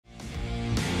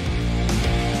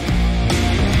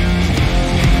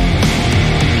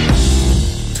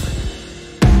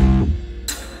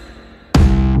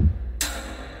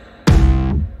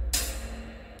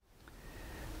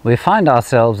We find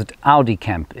ourselves at Audi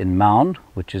Camp in Maun,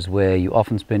 which is where you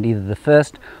often spend either the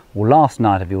first or last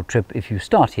night of your trip if you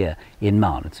start here in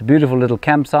Maun. It's a beautiful little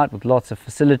campsite with lots of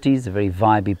facilities, a very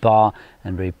vibey bar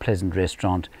and very pleasant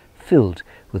restaurant filled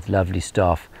with lovely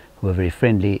staff who are very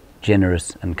friendly,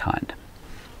 generous and kind.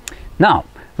 Now,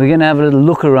 we're going to have a little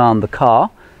look around the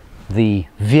car, the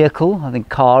vehicle. I think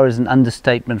car is an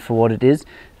understatement for what it is,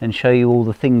 and show you all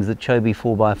the things that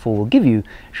Chobe4x4 will give you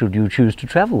should you choose to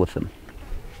travel with them.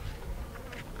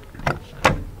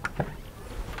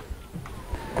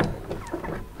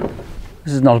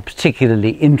 This is not a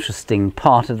particularly interesting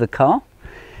part of the car.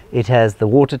 It has the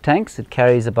water tanks. It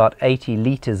carries about 80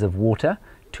 litres of water,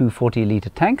 two 40-litre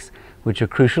tanks, which are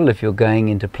crucial if you're going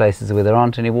into places where there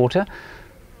aren't any water,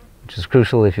 which is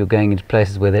crucial if you're going into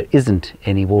places where there isn't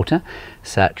any water,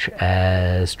 such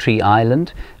as Tree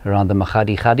Island around the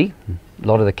Khadi. A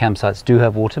lot of the campsites do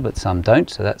have water, but some don't,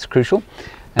 so that's crucial.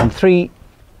 And 3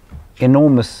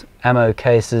 enormous ammo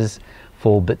cases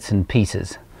for bits and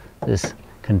pieces. This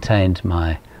contained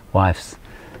my wife's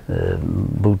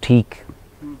boutique,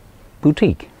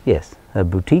 yes, a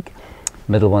boutique.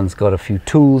 Middle one's got a few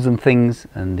tools and things,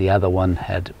 and the other one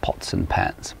had pots and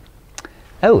pans.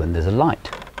 Oh, and there's a light.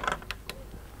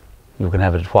 You can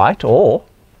have it white, or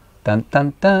dun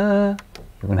dun dun,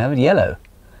 you can have it yellow.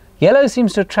 Yellow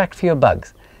seems to attract fewer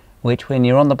bugs, which when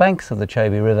you're on the banks of the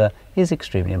Chobe River is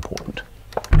extremely important.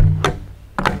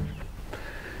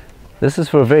 This is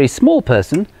for a very small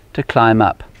person to climb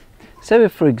up. So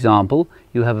if, for example,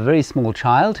 you have a very small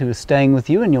child who is staying with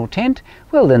you in your tent,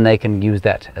 well, then they can use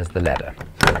that as the ladder.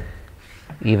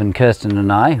 Even Kirsten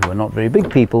and I, who are not very big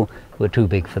people, were too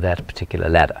big for that particular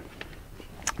ladder.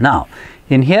 Now,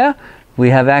 in here we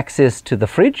have access to the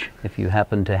fridge if you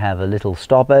happen to have a little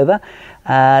stopover.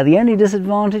 The only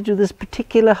disadvantage of this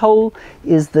particular hole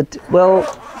is that,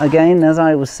 well, again, as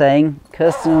I was saying,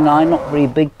 Kirsten and I, not very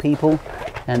big people,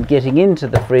 and getting into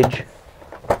the fridge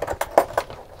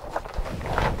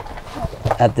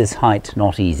at this height,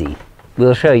 not easy.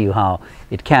 We'll show you how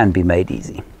it can be made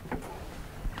easy.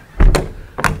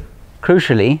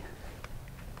 Crucially,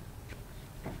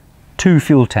 2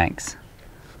 fuel tanks,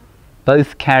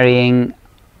 both carrying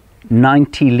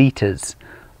 90 litres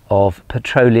of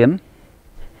petroleum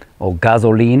or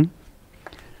gasoline,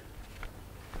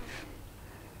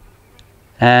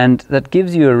 and that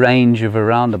gives you a range of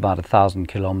around about 1,000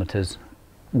 kilometers,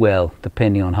 well,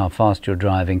 depending on how fast you're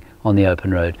driving on the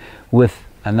open road, with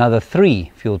another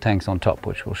 3 fuel tanks on top,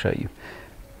 which we'll show you.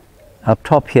 Up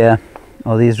top here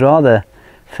are these rather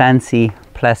fancy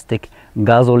plastic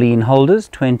gasoline holders,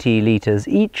 20 litres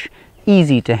each,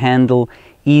 easy to handle,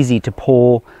 easy to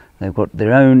pour. They've got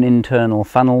their own internal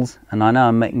funnels, and I know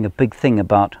I'm making a big thing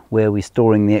about where we're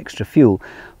storing the extra fuel,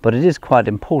 but it is quite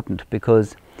important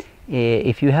because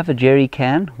if you have a jerry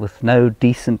can with no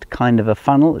decent kind of a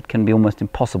funnel, it can be almost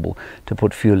impossible to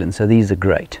put fuel in, so these are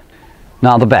great.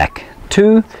 Now the back,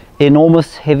 2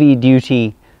 enormous heavy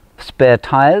duty spare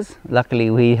tires. Luckily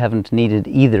we haven't needed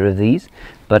either of these,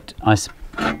 but I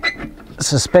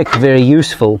suspect very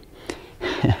useful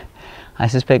I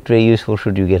suspect very useful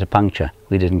should you get a puncture.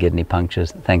 We didn't get any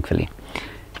punctures, thankfully.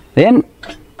 Then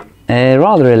a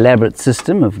rather elaborate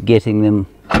system of getting them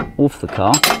off the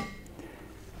car,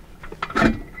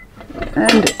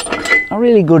 and a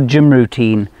really good gym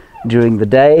routine during the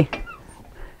day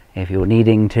if you're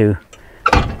needing to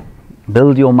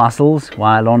build your muscles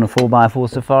while on a 4x4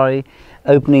 safari.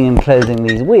 Opening and closing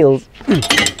these wheels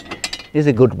is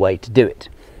a good way to do it.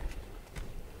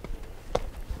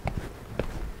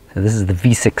 So this is the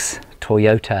V6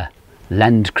 Toyota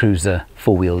Landcruiser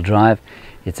 4-wheel drive.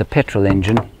 It's a petrol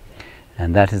engine,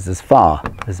 and that is as far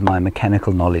as my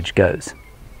mechanical knowledge goes.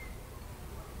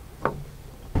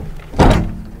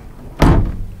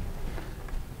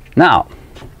 Now,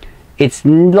 it's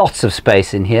lots of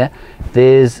space in here.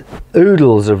 There's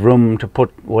oodles of room to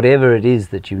put whatever it is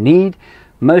that you need.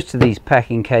 Most of these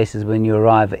packing cases when you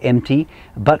arrive are empty,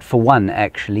 but for one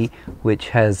actually, which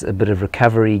has a bit of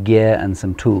recovery gear and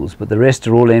some tools, but the rest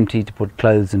are all empty to put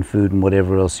clothes and food and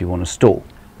whatever else you want to store.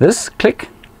 This, click,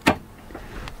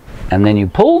 and then you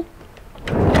pull,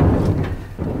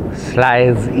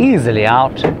 slides easily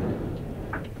out.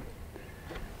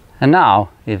 And now,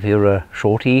 if you're a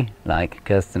shorty like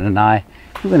Kirsten and I,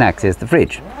 you can access the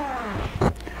fridge.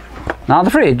 Now the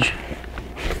fridge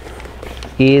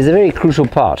is a very crucial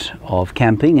part of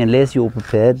camping unless you're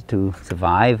prepared to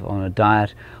survive on a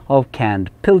diet of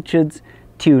canned pilchards,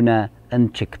 tuna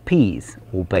and chickpeas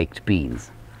or baked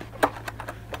beans.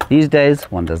 These days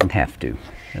one doesn't have to.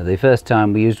 The first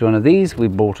time we used one of these, we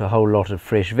bought a whole lot of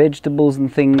fresh vegetables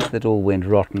and things that all went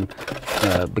rotten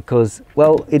because,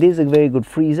 well, it is a very good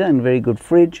freezer and very good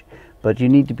fridge, but you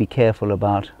need to be careful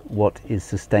about what is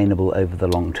sustainable over the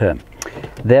long term.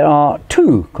 There are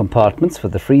 2 compartments for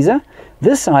the freezer.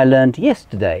 This I learned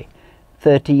yesterday,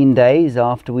 13 days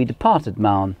after we departed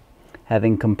Maun,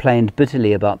 having complained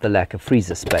bitterly about the lack of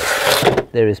freezer space.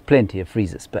 There is plenty of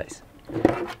freezer space.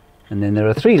 And then there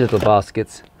are 3 little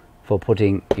baskets for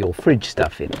putting your fridge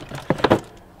stuff in.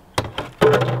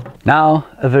 Now,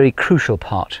 a very crucial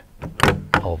part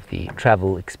of the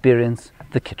travel experience,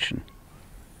 the kitchen.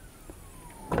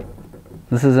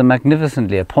 This is a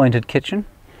magnificently appointed kitchen.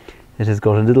 It has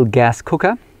got a little gas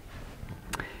cooker.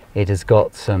 It has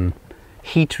got some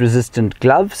heat-resistant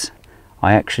gloves.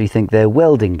 I actually think they're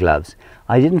welding gloves.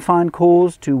 I didn't find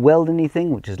cause to weld anything,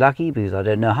 which is lucky because I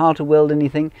don't know how to weld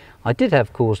anything. I did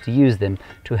have cause to use them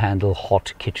to handle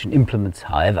hot kitchen implements,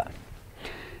 however.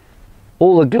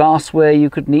 All the glassware you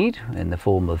could need in the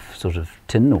form of sort of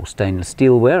tin or stainless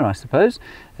steelware, I suppose.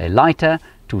 A lighter,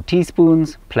 2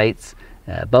 teaspoons, plates,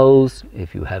 bowls.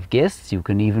 If you have guests, you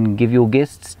can even give your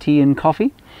guests tea and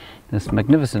coffee. This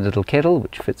magnificent little kettle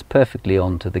which fits perfectly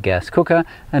onto the gas cooker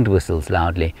and whistles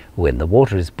loudly when the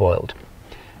water is boiled.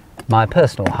 My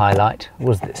personal highlight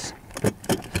was this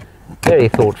very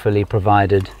thoughtfully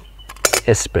provided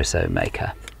espresso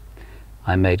maker.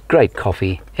 I made great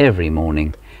coffee every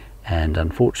morning, and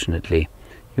unfortunately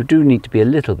you do need to be a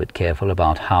little bit careful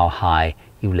about how high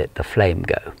you let the flame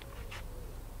go.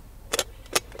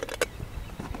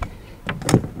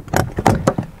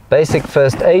 Basic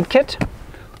first aid kit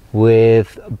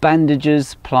with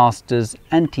bandages, plasters,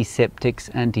 antiseptics,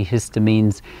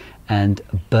 antihistamines and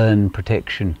burn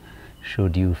protection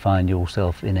should you find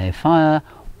yourself in a fire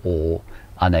or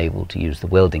unable to use the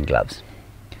welding gloves.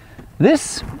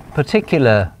 This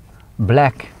particular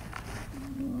black,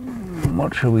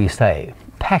 what shall we say,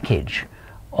 package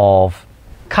of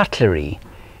cutlery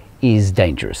is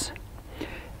dangerous.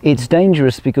 It's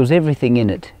dangerous because everything in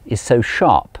it is so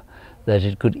sharp that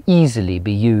it could easily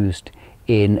be used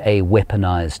in a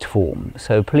weaponized form.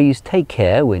 So please take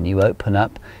care when you open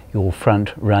up your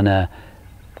front runner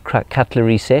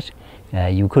cutlery set.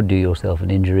 You could do yourself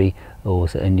an injury, or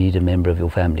indeed a member of your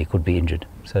family could be injured.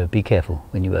 So be careful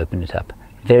when you open it up.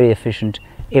 Very efficient,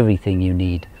 everything you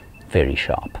need, very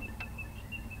sharp.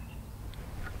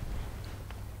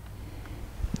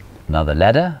 Another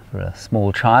ladder for a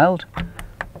small child,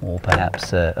 or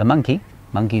perhaps a monkey.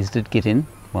 Monkeys did get in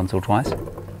once or twice.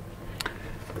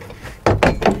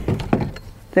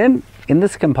 Then in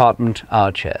this compartment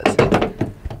are chairs.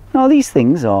 Now these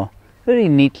things are very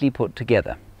neatly put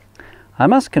together. I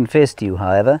must confess to you,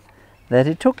 however, that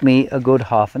it took me a good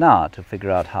half an hour to figure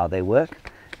out how they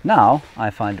work. Now I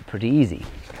find it pretty easy.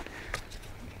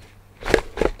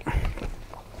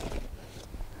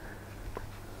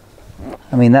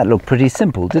 I mean, that looked pretty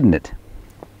simple, didn't it?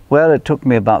 Well, it took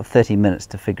me about 30 minutes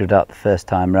to figure it out the first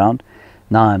time round.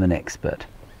 Now I'm an expert.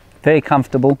 Very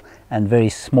comfortable and very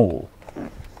small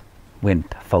when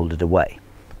folded away.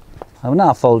 I will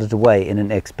now fold it away in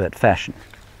an expert fashion.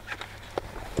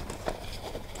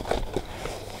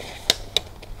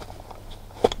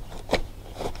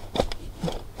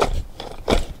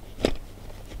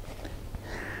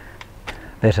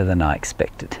 Better than I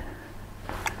expected.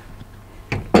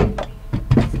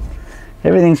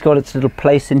 Everything's got its little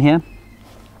place in here.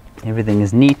 Everything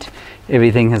is neat.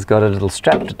 Everything has got a little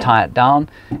strap to tie it down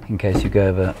in case you go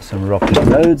over some rocky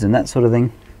roads and that sort of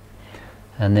thing.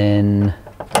 And then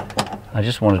I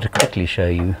just wanted to quickly show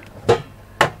you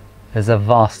there's a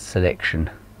vast selection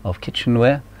of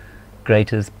kitchenware,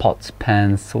 graters, pots,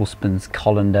 pans, saucepans,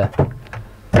 colander,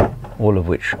 all of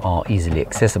which are easily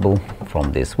accessible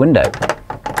from this window.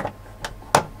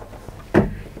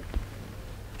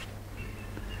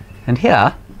 And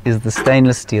here is the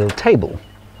stainless steel table.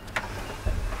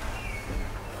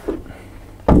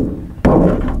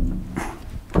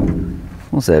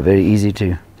 Also very easy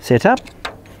to set up.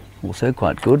 Also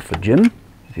quite good for gym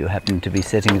if you happen to be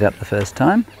setting it up the first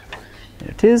time. There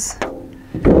it is.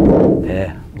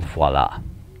 Et voila.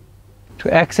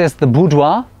 To access the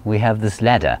boudoir, we have this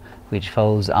ladder which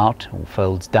folds out or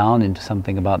folds down into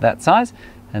something about that size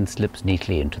and slips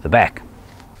neatly into the back.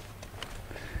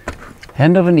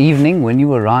 End of an evening when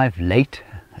you arrive late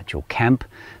at your camp,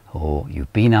 or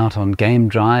you've been out on game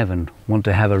drive and want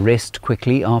to have a rest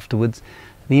quickly afterwards,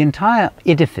 the entire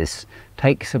edifice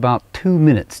takes about 2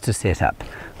 minutes to set up,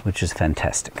 which is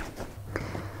fantastic.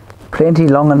 Plenty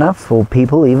long enough for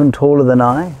people even taller than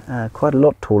I, quite a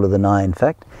lot taller than I in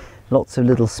fact, Lots of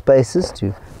little spaces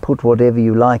to put whatever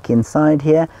you like inside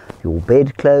here. Your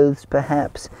bedclothes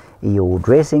perhaps, your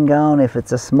dressing gown if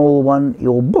it's a small one,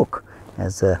 your book,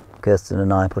 as Kirsten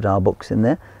and I put our books in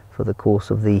there for the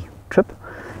course of the trip.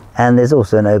 And there's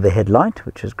also an overhead light,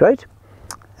 which is great.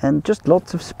 And just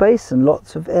lots of space and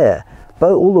lots of air.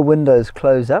 All the windows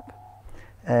close up.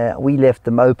 We left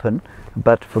them open,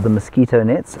 but for the mosquito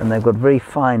nets, and they've got very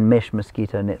fine mesh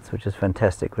mosquito nets, which is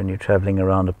fantastic when you're traveling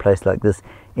around a place like this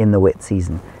in the wet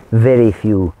season. Very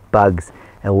few bugs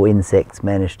or insects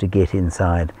managed to get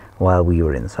inside while we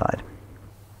were inside.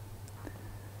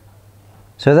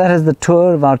 So that is the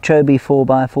tour of our Chobe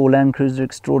 4x4 Landcruiser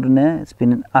Extraordinaire. It's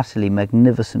been an utterly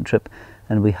magnificent trip,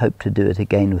 and we hope to do it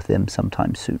again with them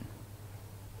sometime soon.